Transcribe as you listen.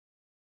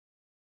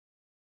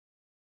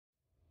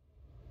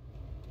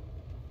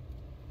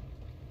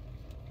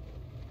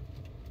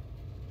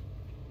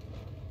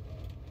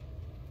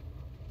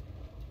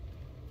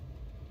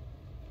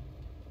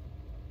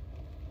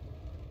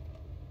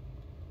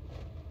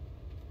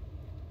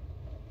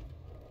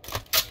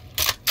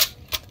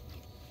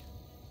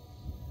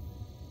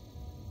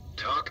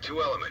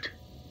to element.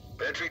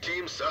 Entry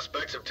team,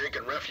 suspects have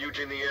taken refuge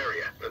in the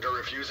area and are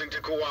refusing to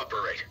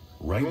cooperate.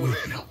 Right Move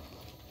with in. you.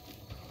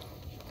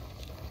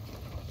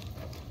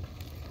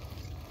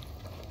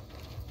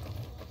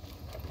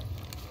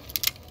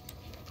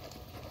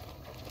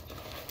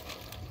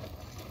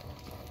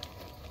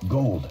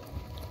 Gold.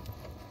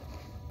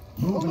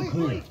 Move and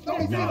clear.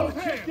 Now.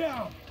 Get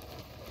down!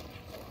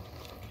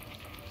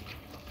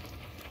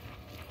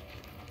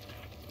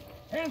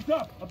 Hands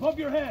up, above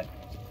your head!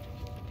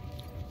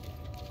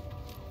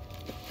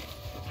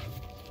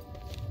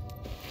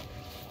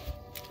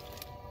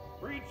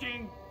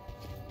 Breaching!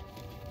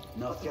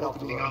 Nothing.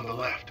 Opening on the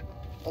left.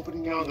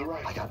 Opening on the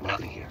right. I got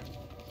nothing here.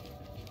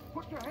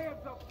 Put your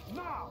hands up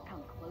now!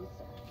 Come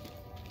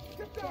closer.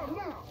 Get down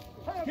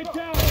now! Get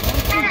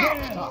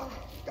down! Talk.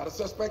 Got a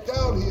suspect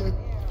down here.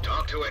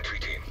 Talk to entry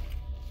team.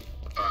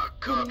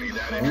 Copy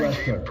that Arrest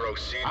entry team. her.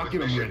 Proceed I'll with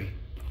get him mission. ready.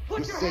 Put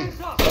You're your safe.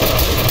 hands up!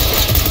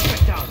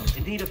 Get down.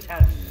 In need of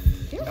 10.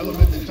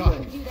 Element to talk.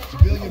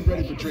 Civilian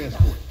ready for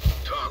transport.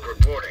 Talk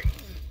reporting.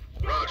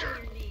 Roger.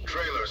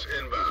 Trailers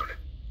inbound.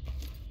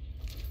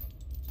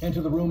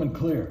 Enter the room and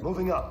clear.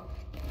 Moving up.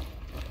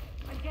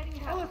 I'm getting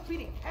help.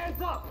 LSPD,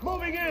 hands up.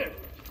 Moving in!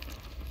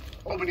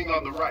 Opening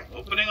on the right.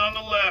 Opening on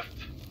the left.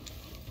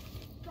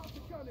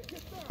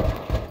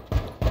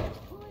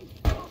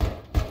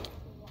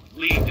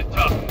 Lead to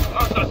Tuck.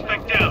 Our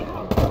suspect down.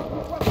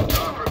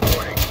 Talk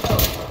reporting.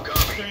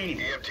 Copy.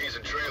 EMTs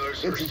and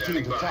trailers are Entry team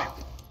standing to by. talk.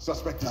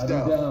 Suspect is Got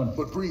him down.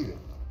 but breathing.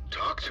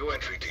 Talk to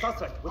entry team.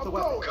 Suspect with the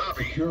weapon.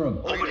 Copy. Secure him.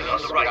 Opening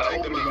on the right. Got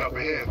Take them opening out. up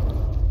ahead.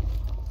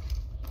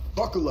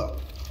 Buckle up.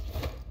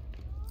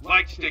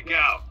 Light stick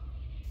out.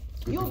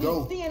 Good You'll to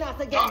go. be seeing us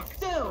again Talk.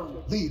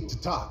 soon. Lead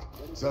to talk.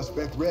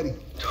 Suspect ready.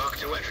 Talk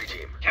to entry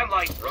team. 10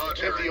 light.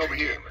 Roger, Empty entry over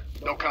here. team.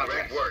 No Great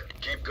contact. work.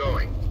 Keep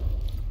going.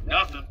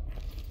 Nothing.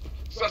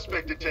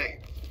 Suspect detained.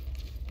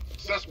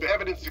 Suspect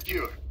evidence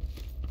secured.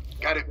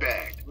 Got it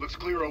bagged. Looks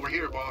clear over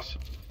here, boss.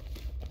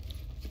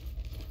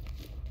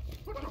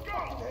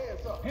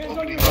 Hands on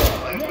Opening your on the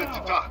head! left. Let's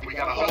Now! talk. We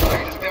got a whole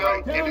range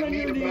down and in on need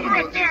your of knees. medical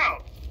Threat attention.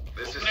 down.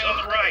 This is Opening on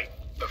the talk. right.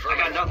 Affirmative.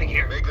 I got nothing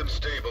here. Make them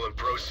stable and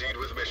proceed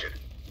with mission.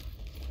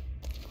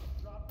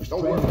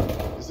 Don't worry.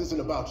 This isn't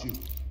about you.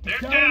 They're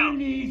Down on your down.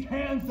 knees,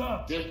 hands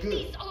up! They're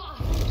good.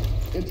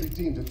 Entry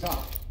team to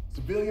talk.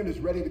 Civilian is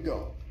ready to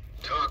go.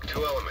 Talk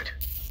to element.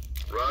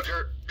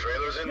 Roger.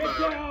 Trailers Get inbound.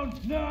 down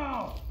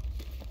now!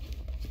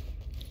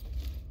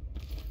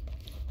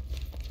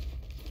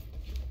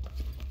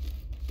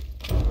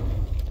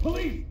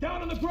 Police,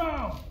 down on the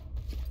ground!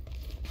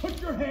 Put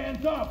your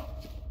hands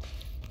up!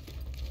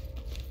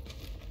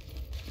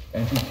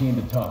 Entry team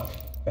to talk.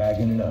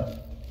 Bagging it up.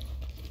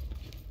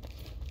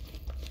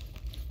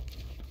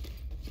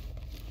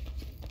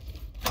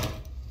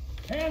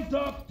 Hands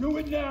up, do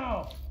it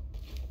now!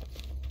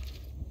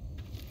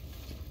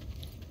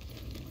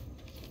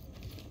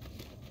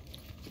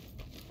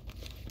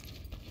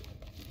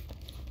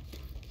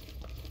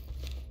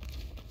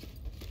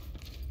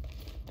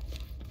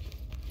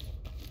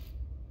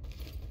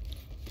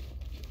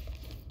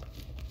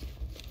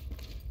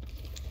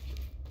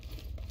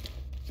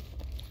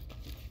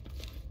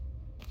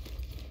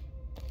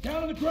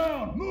 Down on the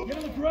ground! Move! Get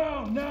on the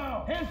ground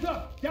now! Hands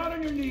up! Down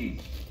on your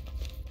knees!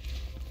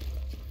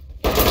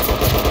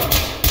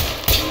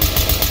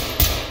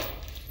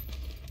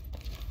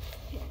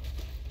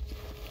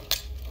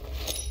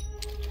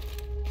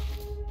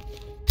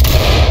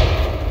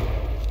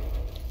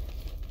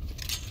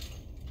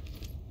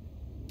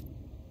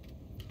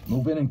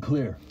 Move in and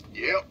clear.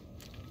 Yep.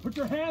 Put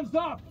your hands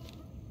up!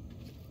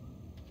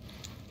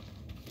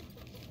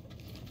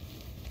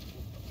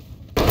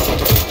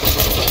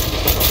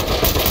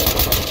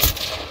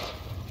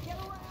 Get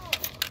around.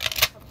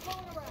 I'm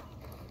going around.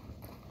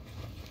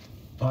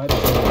 Pipe.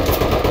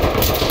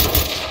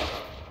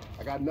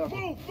 I got nothing.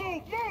 Move,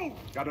 move, move!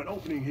 Got an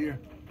opening here.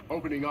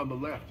 Opening on the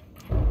left.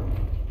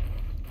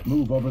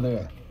 Move over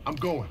there. I'm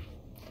going.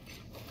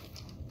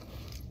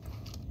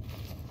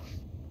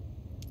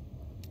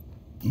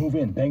 Move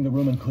in. Bang the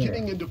room and clear.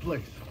 Getting into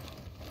place.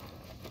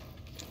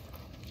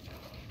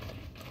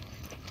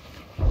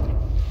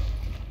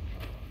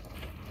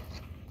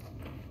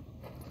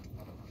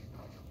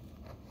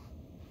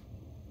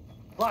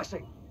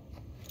 Flashing.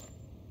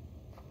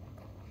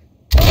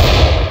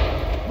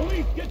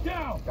 Police, get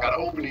down! Got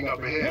an opening up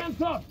ahead.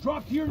 Hands up!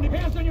 Drop to your knees!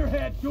 Hands on your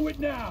head! Do it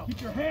now!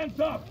 Keep your hands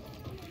up!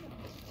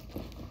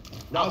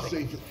 I'll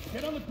Nothing. save it.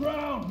 Get on the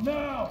ground,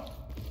 now!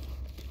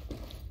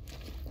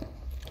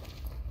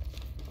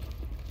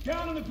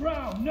 Down on the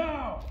ground,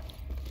 now!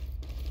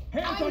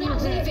 Hands I'm on your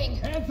not head! leaving.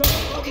 Hands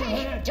up above your Okay,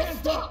 head! just Hands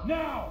stop. up,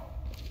 now!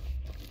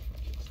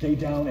 Stay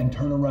down and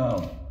turn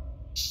around.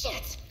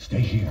 Shit. Stay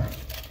here.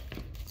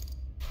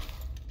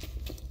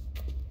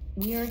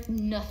 We're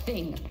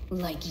nothing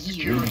like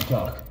you. Lead to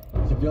talk.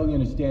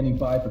 Civilian is standing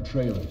by for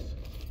trailers.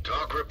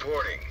 Talk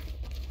reporting.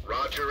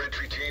 Roger,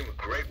 entry team.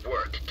 Great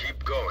work.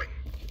 Keep going.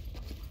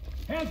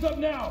 Hands up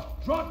now!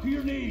 Drop to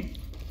your knees!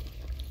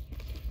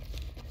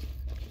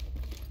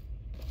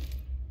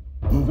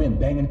 Move in.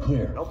 Bang and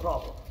clear. No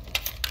problem.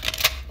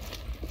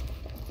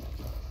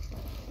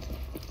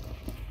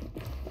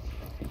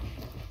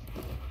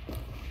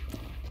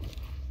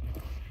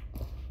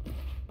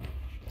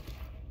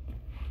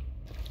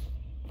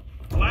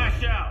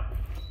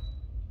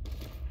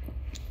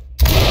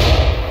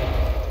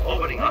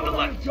 On the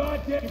left.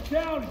 Goddamn, get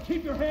down and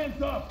keep your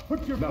hands up.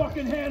 Put your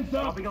fucking hands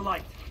up. Dropping a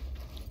light.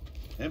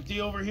 Empty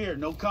over here,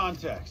 no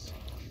contacts.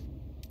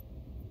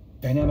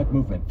 Dynamic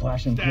movement,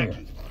 flash and clear.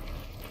 Stacking.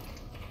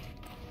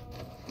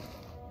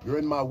 You're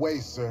in my way,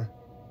 sir.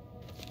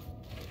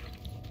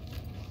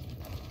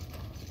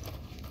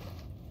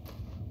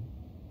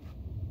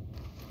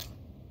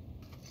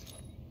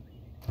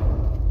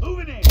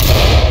 Moving in.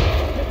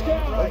 Get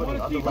down. I want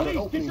to see Underground police. Get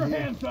opening your here.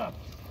 hands up.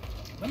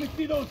 Let me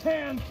see those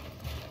hands.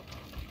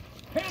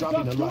 Hands Dropping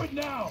up. the Do light. it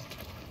now.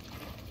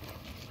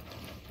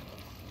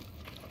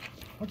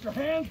 Put your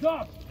hands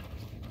up.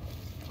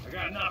 I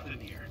got nothing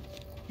here.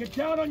 Get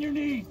down on your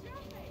knees.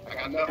 I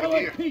got nothing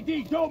here.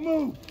 LSPD, don't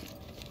move.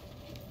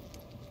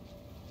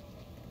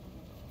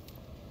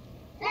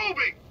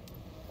 Moving!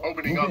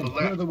 Opening Move on in, the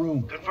clear left. the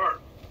room. Confirm.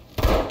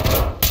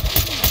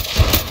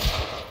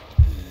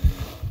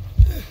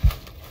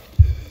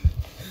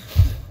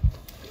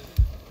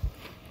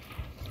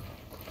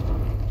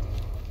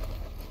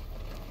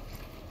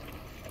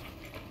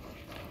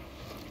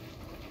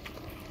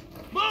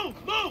 Move!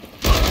 Move!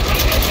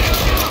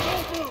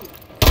 Don't move.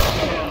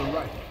 On the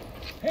right.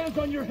 Hands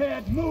on your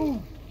head.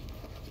 Move.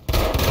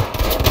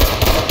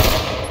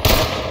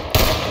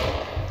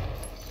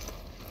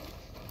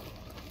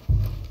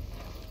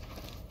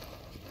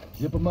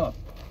 Zip them up.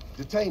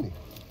 Detaining.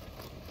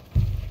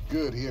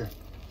 Good here.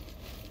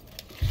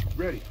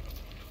 Ready.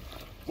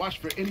 Watch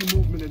for any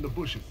movement in the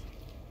bushes.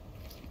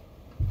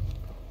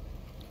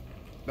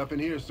 Nothing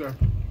here, sir.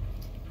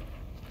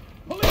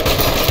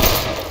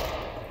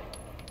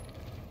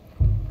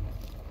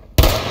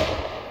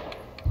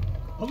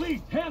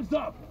 Police, hands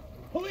up.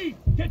 Police,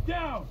 get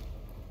down.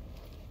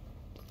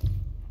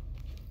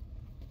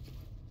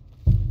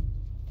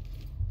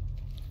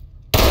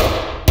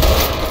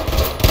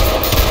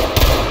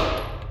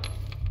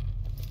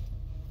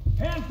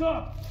 Hands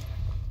up.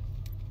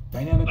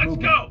 Dynamic Let's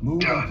movement. go. Move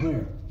Done. and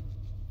clear.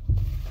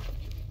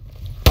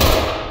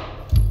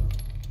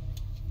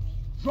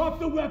 Drop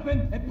the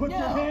weapon and put your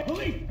No. hand.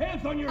 Police,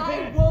 hands on your I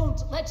head.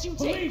 won't let you take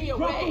Police, me drop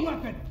the away.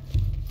 weapon.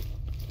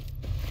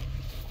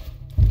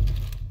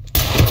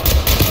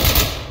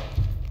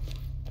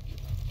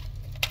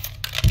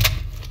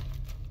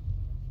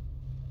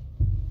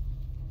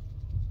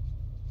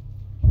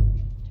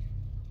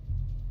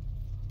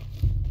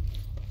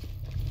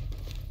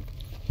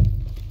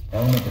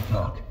 Element to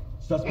talk.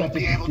 Suspect Won't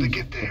be is able to deceased.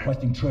 get there.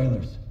 Requesting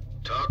trailers.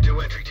 Talk to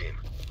entry team.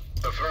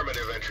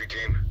 Affirmative, entry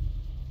team.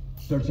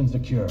 Search and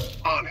secure.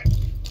 On it.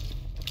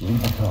 Lead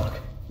the talk.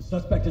 The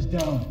suspect is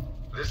down.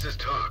 This is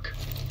talk.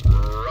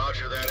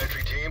 Roger that,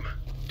 entry team.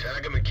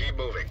 Tag him and keep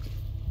moving.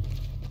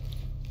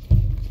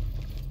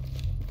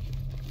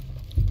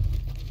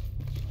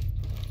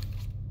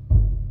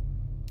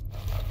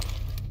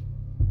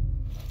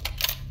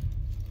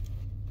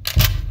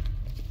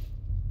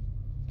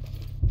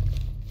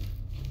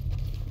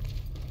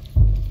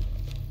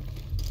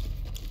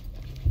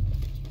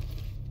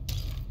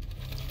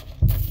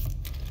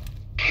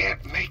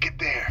 Can't make it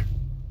there.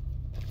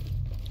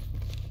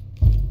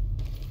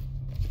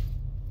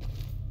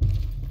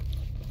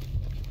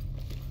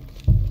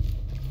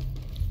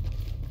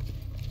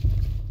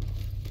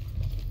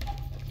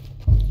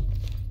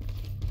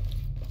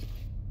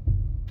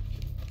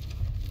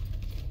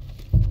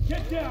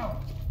 Get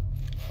down.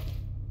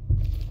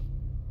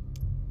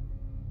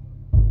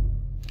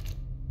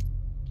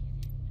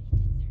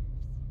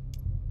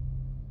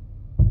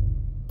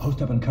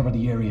 Post up and cover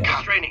the area.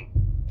 Training.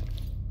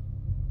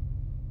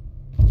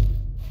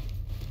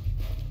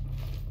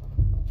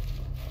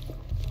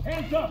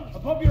 Hands up,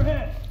 above your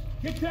head.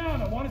 Get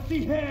down, I want to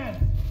see hands.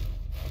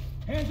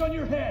 Hands on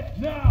your head,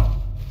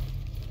 now.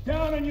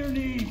 Down on your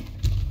knees.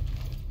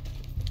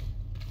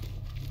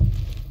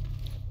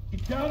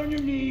 Get down on your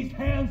knees,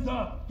 hands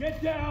up.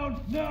 Get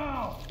down,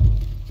 now.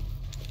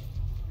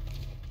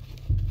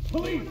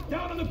 Police,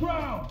 down on the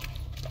ground.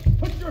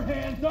 Put your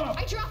hands up.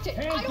 I dropped it.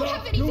 Hands I don't up.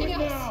 have anything Do it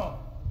else. now.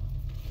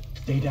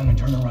 Stay down and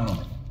turn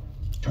around.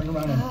 Turn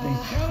around and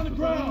face. Down on the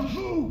ground,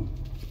 move.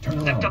 Turn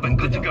around. Lift up and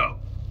don't good to get up. go.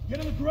 Get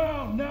on the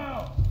ground,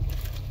 now.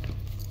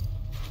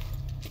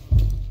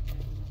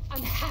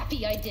 I'm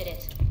happy I did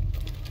it.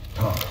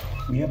 Talk.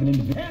 We have an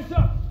individual. Hands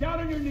up, down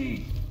on your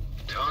knees.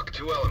 Talk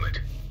to element.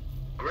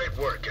 Great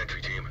work,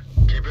 entry team.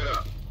 Keep it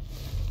up.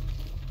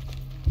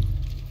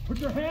 Put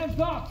your hands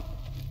up.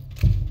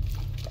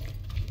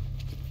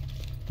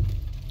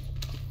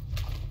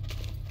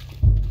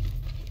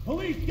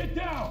 Police, get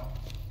down.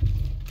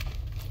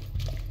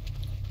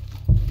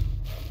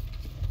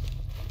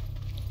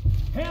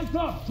 Hands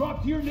up,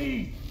 drop to your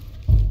knees.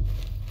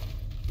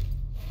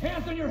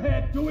 Hands on your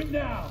head, do it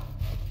now.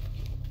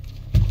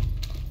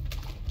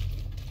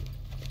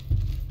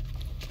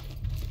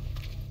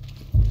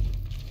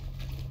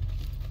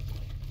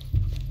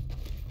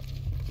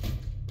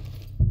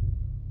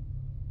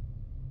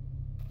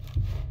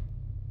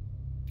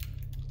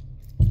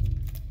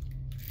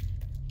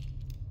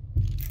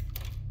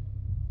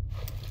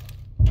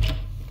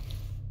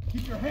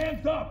 Keep your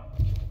hands up.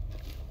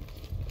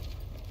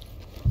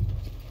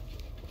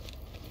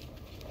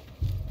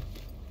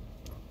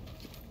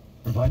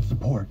 Provide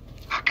support.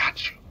 I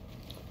got you.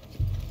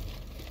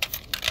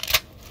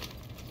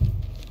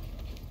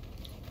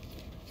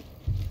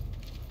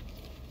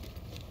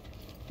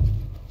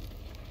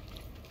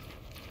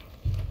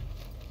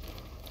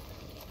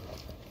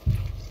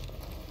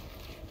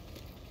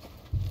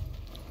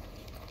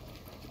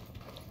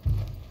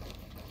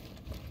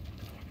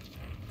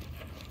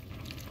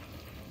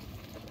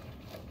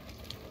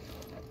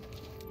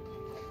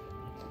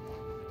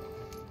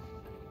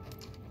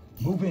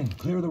 Move in.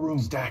 Clear the room.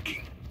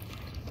 Stacking.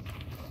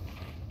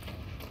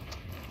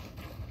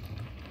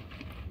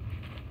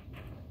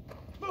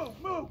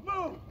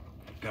 Move!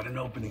 Got an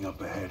opening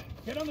up ahead.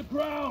 Get on the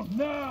ground,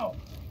 now!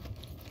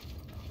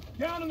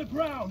 Down on the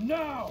ground,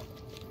 now!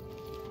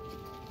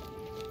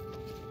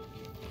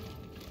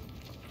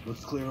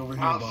 Looks clear over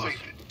here, I'll boss. save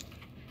it.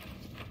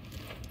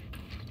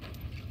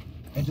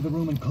 Enter the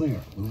room and clear.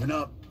 Moving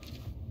up.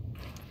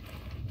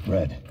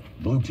 Red.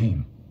 Blue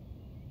team.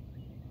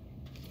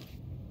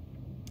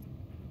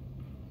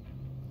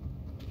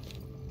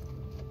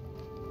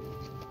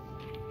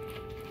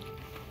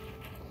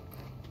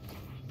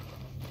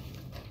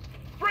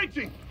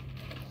 Breaching!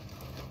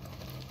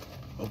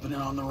 Opening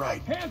on the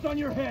right. Hands on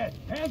your head!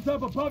 Hands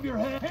up above your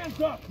head! Hands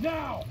up,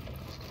 now!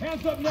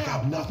 Hands up now!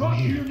 got nothing Drop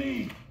to here. your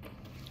knees!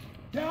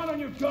 Down on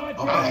your Okay,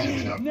 goddamn hands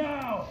knees, up.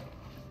 now!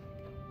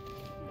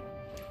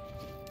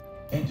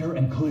 Enter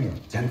and clear.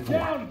 10-4.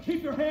 Down and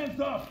keep your hands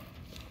up!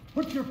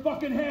 Put your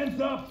fucking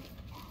hands up!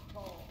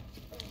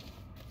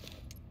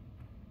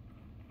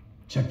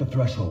 Check the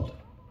threshold.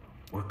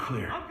 We're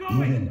clear. I'm Move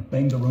going! in.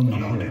 Bang the room and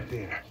I'm on clear. it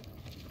there.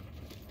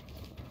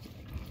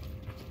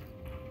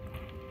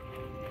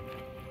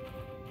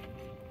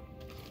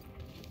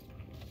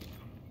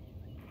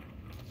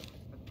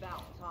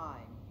 About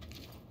time.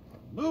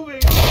 Moving!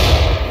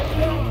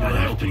 Got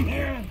an opening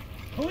here. Hands!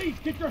 Police,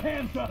 get your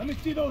hands up! Let me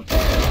see those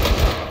hands!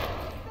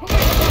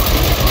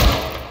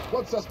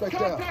 One suspect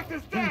down. Contact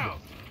is down!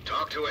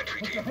 Talk to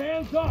entry Put your team.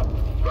 hands up!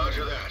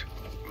 Roger that.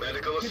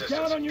 Medical Get assistance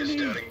down on your is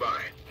knees. standing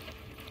by.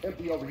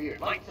 Empty over here.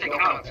 Lights No take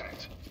out.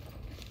 contact.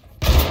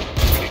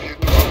 Ready to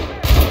hit the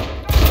road.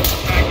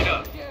 Back it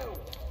up.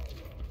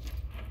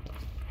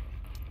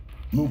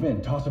 Move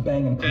in. Toss a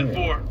bang and clear.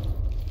 10-4.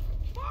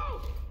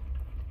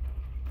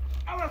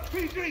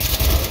 LSPD!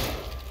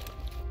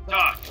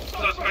 Doc,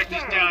 suspect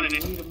is down and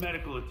in need of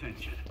medical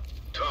attention.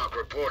 Talk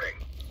reporting.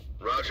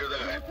 Roger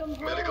that.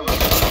 Welcome Medical home.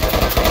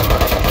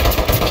 assistance.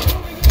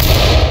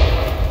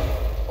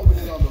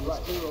 Opening on the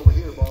right. Clear over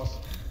here, boss.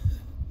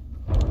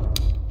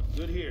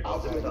 Good here.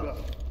 I'll set it up.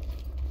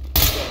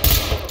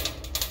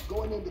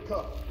 Going into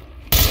cuff.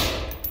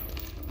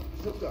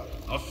 Zipped up.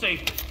 I'll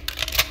save it.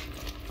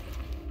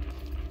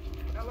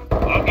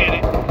 I'll get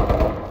it.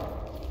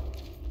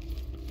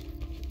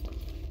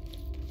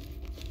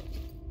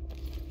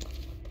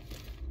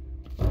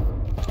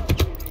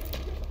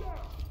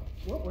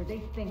 What were they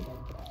thinking?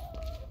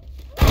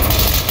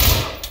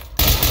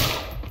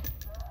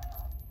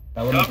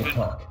 Elemental Dumping.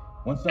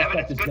 talk. One suspect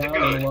Evidence is good to down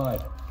good. and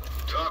alive.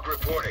 Talk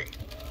reporting.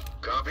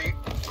 Copy.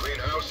 Clean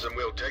house and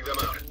we'll take them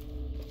out.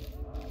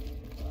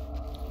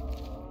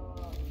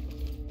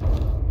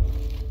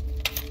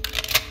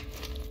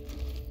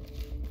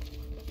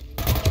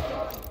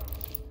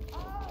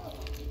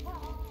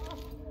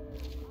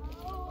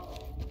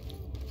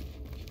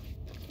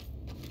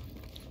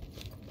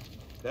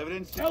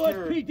 Evidence secured.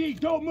 LSPD,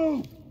 don't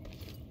move!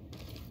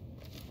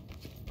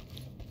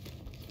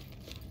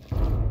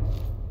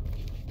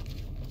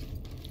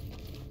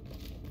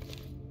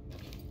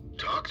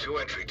 Talk to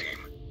entry team.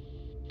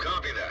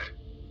 Copy that.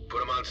 Put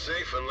them on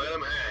safe and let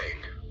them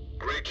hang.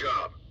 Great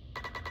job.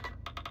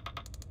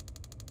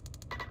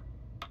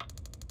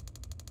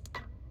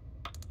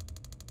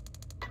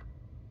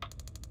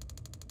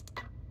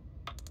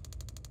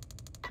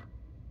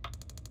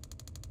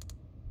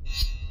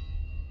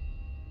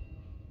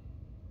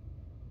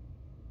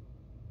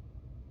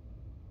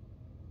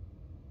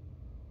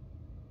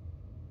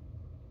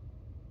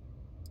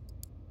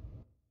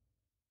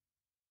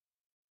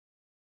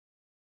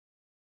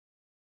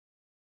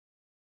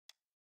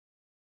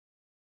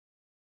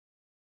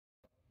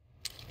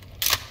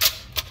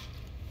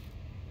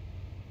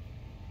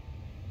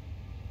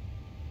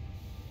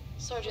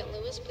 Sergeant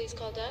Lewis, please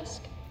call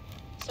desk.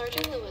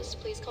 Sergeant Lewis,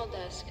 please call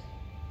desk.